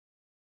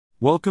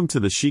Welcome to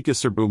the Shika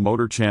Serbu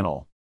Motor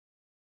channel.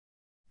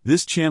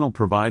 This channel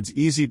provides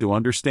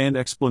easy-to-understand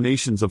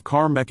explanations of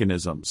car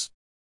mechanisms.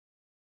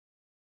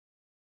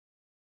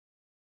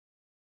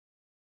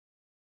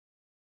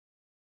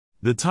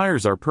 The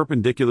tires are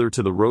perpendicular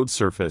to the road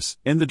surface,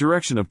 in the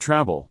direction of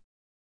travel.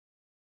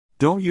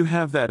 Don't you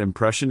have that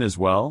impression as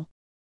well?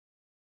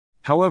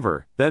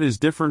 However, that is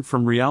different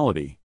from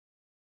reality.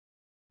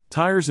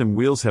 Tires and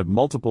wheels have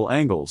multiple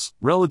angles,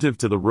 relative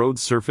to the road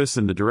surface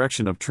and the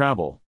direction of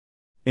travel,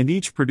 and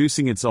each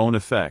producing its own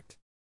effect.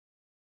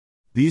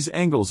 These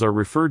angles are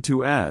referred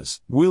to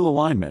as wheel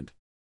alignment,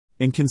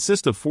 and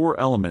consist of four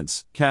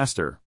elements: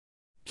 castor,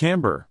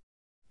 camber,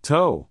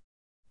 toe,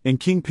 and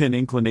kingpin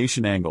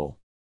inclination angle.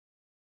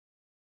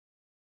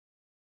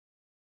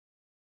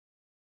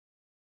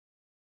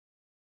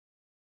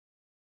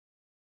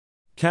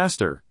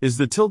 Castor is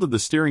the tilt of the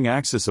steering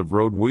axis of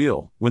road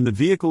wheel when the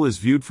vehicle is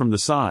viewed from the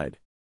side.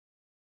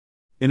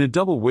 In a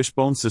double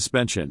wishbone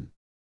suspension,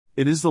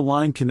 it is the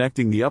line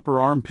connecting the upper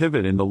arm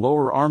pivot and the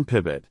lower arm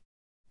pivot.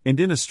 And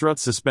in a strut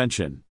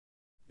suspension,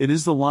 it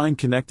is the line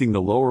connecting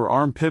the lower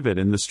arm pivot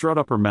and the strut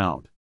upper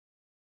mount.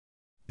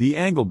 The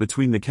angle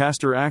between the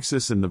castor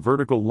axis and the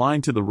vertical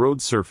line to the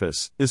road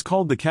surface is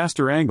called the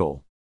castor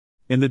angle,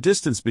 and the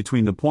distance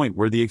between the point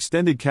where the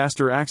extended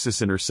castor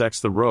axis intersects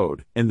the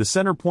road and the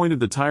center point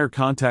of the tire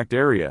contact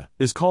area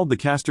is called the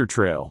castor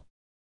trail.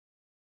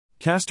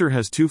 Castor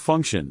has two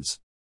functions: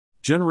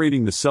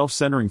 generating the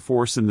self-centering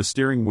force in the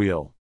steering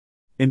wheel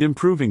and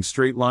improving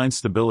straight line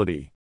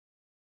stability.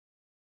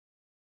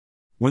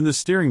 When the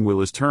steering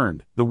wheel is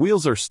turned, the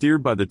wheels are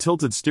steered by the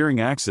tilted steering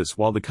axis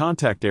while the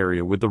contact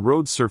area with the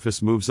road surface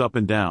moves up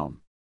and down.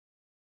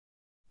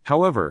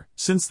 However,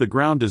 since the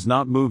ground does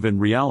not move in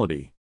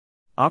reality,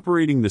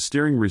 operating the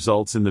steering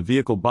results in the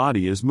vehicle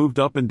body is moved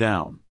up and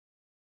down.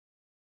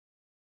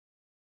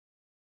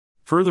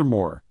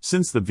 Furthermore,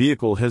 since the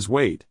vehicle has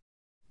weight,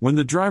 when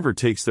the driver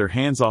takes their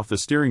hands off the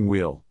steering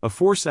wheel, a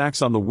force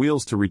acts on the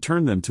wheels to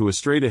return them to a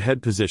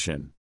straight-ahead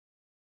position.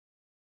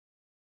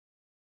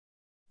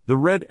 The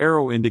red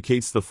arrow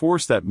indicates the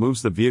force that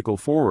moves the vehicle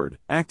forward,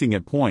 acting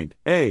at point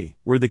A,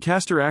 where the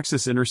castor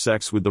axis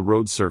intersects with the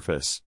road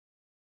surface.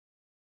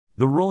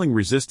 The rolling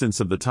resistance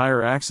of the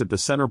tire acts at the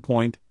center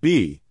point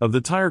B of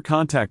the tire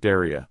contact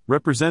area,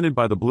 represented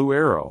by the blue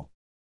arrow.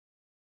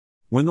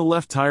 When the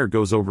left tire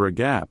goes over a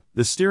gap,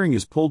 the steering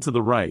is pulled to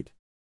the right.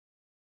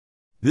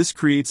 This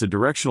creates a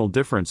directional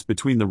difference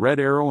between the red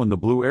arrow and the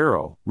blue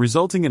arrow,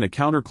 resulting in a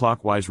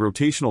counterclockwise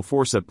rotational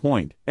force at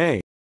point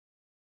A.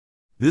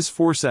 This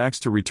force acts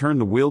to return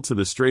the wheel to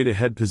the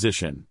straight-ahead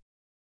position.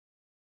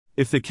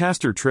 If the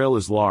castor trail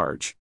is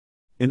large,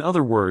 in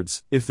other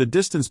words, if the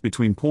distance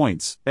between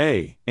points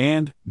A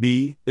and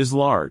B is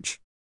large,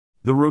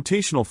 the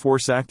rotational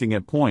force acting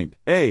at point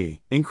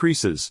A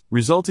increases,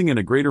 resulting in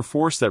a greater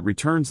force that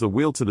returns the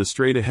wheel to the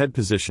straight-ahead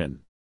position.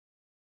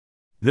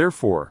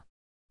 Therefore,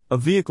 a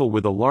vehicle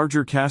with a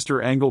larger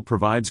castor angle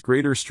provides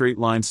greater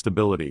straight-line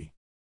stability,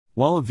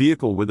 while a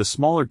vehicle with a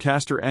smaller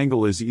castor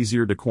angle is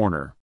easier to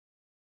corner.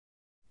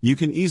 You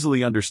can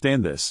easily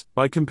understand this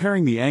by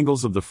comparing the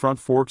angles of the front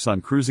forks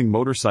on cruising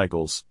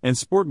motorcycles and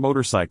sport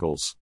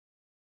motorcycles.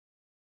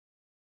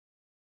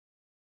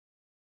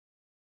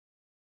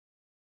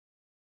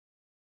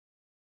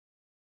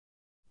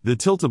 The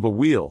tilt of a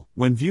wheel,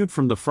 when viewed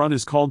from the front,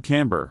 is called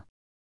camber.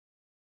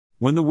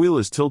 When the wheel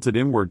is tilted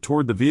inward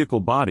toward the vehicle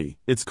body,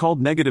 it's called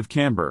negative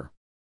camber.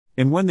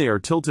 And when they are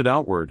tilted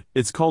outward,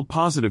 it's called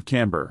positive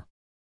camber.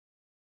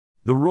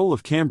 The role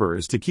of camber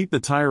is to keep the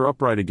tire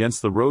upright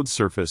against the road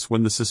surface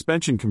when the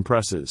suspension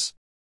compresses.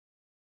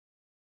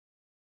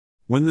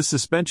 When the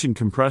suspension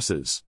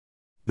compresses,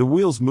 the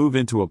wheels move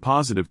into a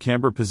positive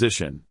camber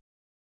position.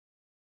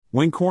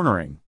 When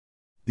cornering,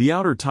 the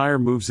outer tire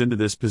moves into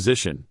this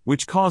position,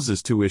 which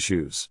causes two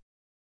issues.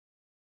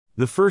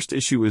 The first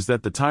issue is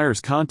that the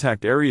tire's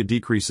contact area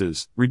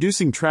decreases,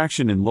 reducing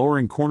traction and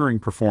lowering cornering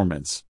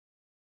performance.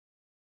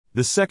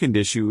 The second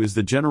issue is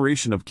the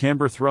generation of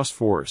camber thrust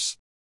force.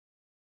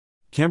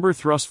 Camber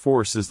thrust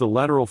force is the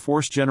lateral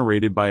force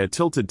generated by a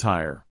tilted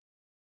tire.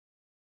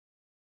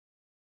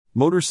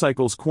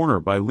 Motorcycles corner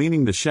by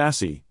leaning the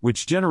chassis,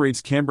 which generates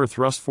camber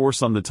thrust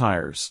force on the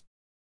tires.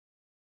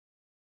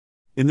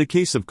 In the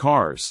case of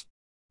cars,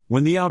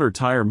 when the outer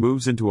tire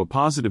moves into a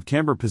positive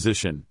camber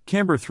position,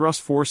 camber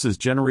thrust force is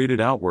generated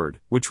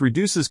outward, which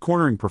reduces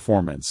cornering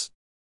performance.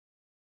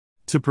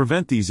 To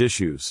prevent these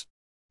issues,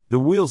 the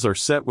wheels are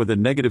set with a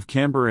negative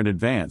camber in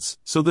advance,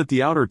 so that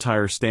the outer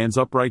tire stands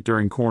upright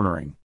during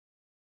cornering.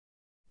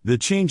 The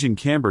change in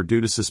camber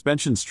due to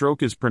suspension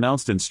stroke is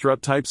pronounced in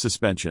strut-type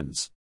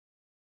suspensions.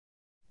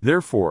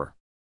 Therefore,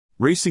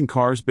 racing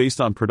cars based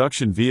on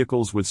production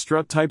vehicles with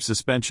strut-type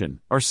suspension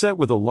are set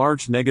with a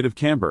large negative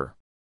camber.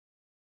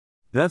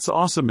 That's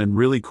awesome and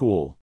really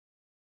cool.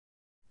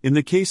 In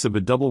the case of a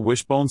double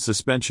wishbone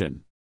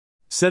suspension,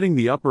 setting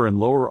the upper and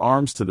lower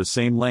arms to the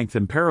same length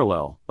and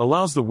parallel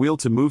allows the wheel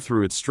to move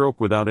through its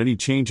stroke without any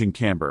change in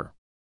camber.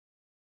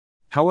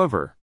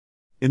 However,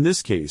 In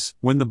this case,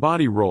 when the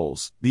body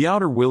rolls, the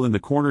outer wheel in the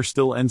corner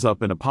still ends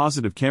up in a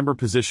positive camber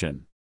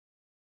position.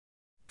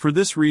 For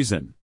this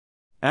reason,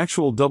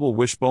 actual double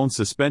wishbone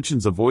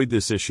suspensions avoid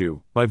this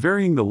issue by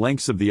varying the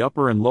lengths of the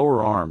upper and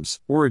lower arms,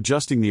 or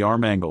adjusting the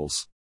arm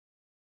angles.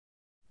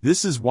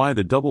 This is why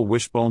the double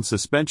wishbone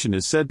suspension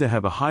is said to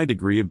have a high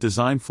degree of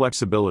design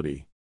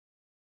flexibility.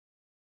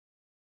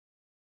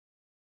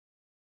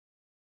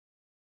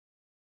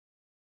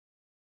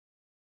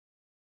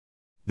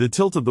 The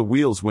tilt of the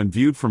wheels when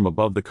viewed from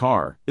above the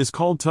car is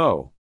called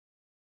toe.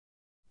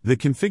 The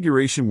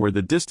configuration where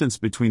the distance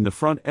between the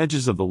front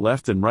edges of the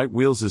left and right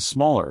wheels is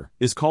smaller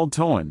is called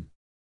toe in,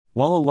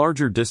 while a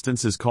larger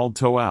distance is called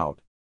toe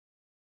out.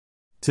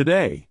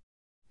 Today,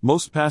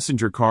 most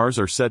passenger cars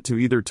are set to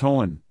either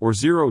toe in or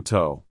zero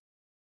toe.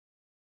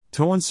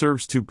 Toe in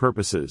serves two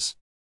purposes: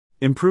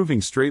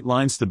 improving straight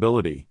line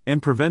stability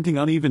and preventing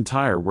uneven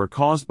tire wear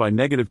caused by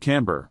negative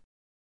camber.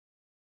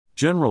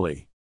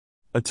 Generally,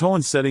 a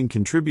toe-in setting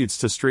contributes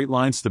to straight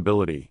line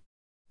stability,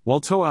 while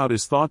toe-out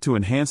is thought to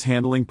enhance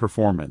handling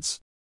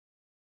performance.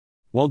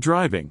 While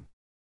driving,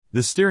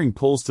 the steering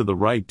pulls to the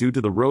right due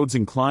to the road's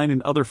incline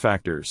and other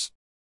factors.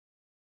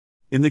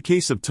 In the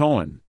case of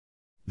toe-in,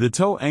 the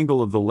toe angle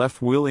of the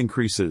left wheel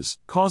increases,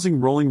 causing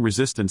rolling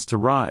resistance to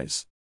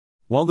rise,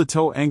 while the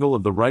toe angle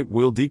of the right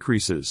wheel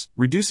decreases,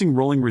 reducing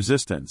rolling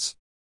resistance.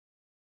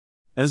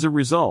 As a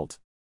result,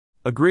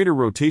 a greater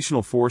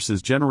rotational force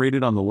is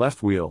generated on the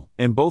left wheel,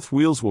 and both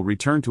wheels will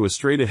return to a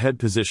straight ahead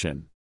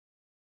position.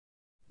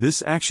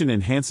 This action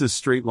enhances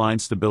straight line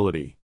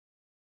stability.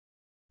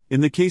 In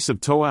the case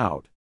of toe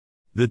out,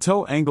 the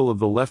toe angle of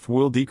the left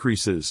wheel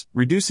decreases,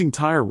 reducing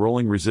tire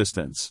rolling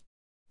resistance,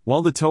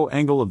 while the toe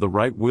angle of the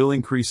right wheel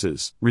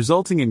increases,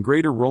 resulting in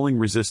greater rolling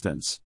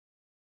resistance.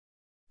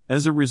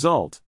 As a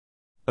result,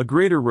 a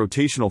greater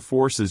rotational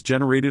force is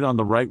generated on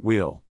the right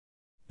wheel,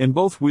 and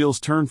both wheels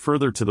turn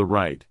further to the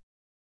right.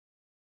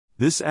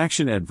 This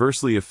action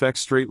adversely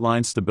affects straight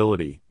line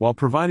stability while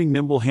providing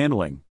nimble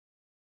handling.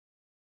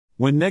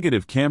 When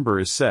negative camber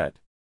is set,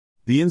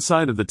 the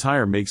inside of the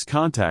tire makes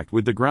contact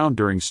with the ground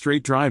during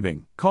straight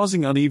driving,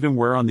 causing uneven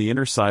wear on the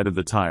inner side of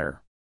the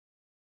tire.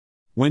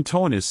 When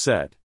toe-in is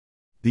set,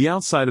 the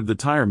outside of the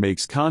tire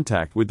makes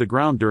contact with the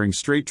ground during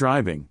straight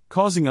driving,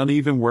 causing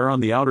uneven wear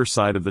on the outer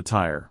side of the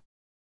tire.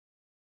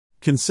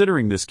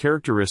 Considering this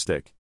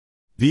characteristic,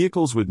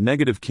 vehicles with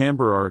negative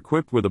camber are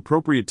equipped with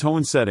appropriate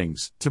toe-in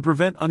settings to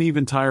prevent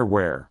uneven tire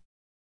wear.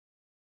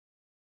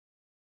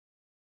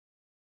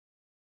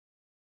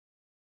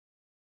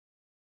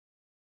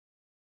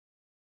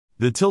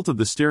 The tilt of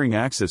the steering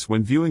axis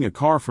when viewing a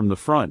car from the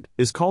front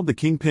is called the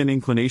Kingpin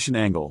inclination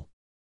angle.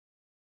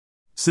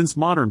 Since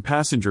modern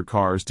passenger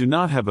cars do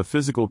not have a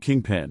physical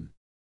kingpin,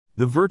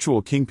 the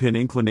virtual Kingpin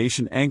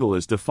inclination angle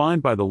is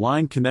defined by the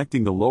line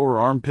connecting the lower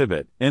arm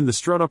pivot and the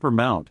strut upper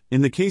mount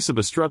in the case of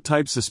a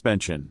strut-type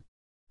suspension,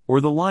 or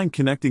the line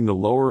connecting the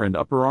lower and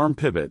upper arm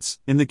pivots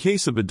in the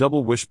case of a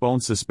double wishbone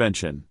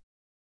suspension.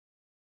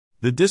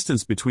 The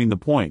distance between the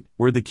point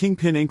where the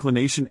Kingpin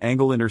inclination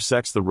angle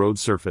intersects the road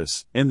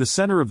surface and the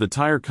center of the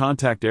tire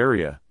contact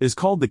area is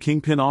called the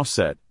Kingpin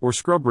offset or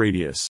scrub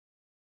radius.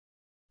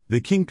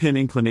 The Kingpin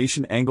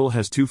inclination angle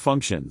has two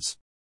functions.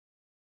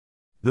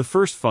 The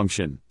first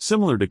function,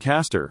 similar to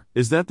castor,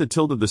 is that the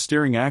tilt of the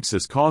steering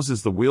axis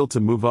causes the wheel to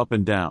move up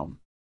and down,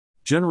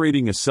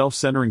 generating a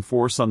self-centering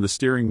force on the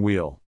steering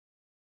wheel.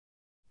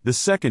 The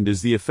second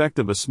is the effect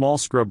of a small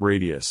scrub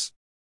radius.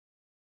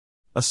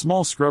 A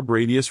small scrub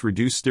radius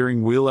reduces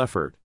steering wheel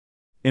effort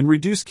and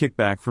reduces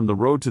kickback from the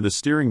road to the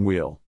steering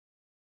wheel.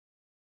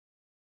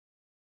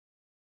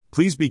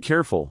 Please be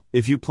careful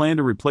if you plan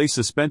to replace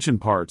suspension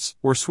parts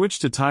or switch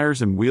to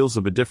tires and wheels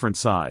of a different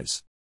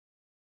size.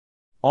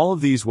 All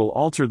of these will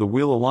alter the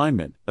wheel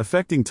alignment,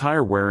 affecting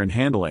tire wear and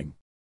handling.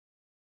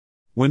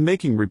 When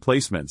making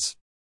replacements,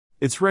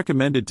 it's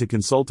recommended to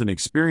consult an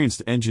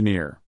experienced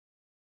engineer.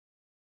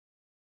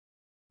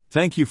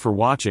 Thank you for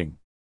watching.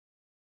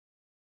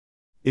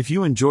 If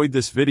you enjoyed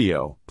this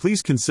video,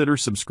 please consider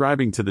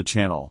subscribing to the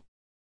channel.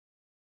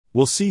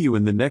 We'll see you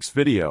in the next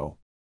video.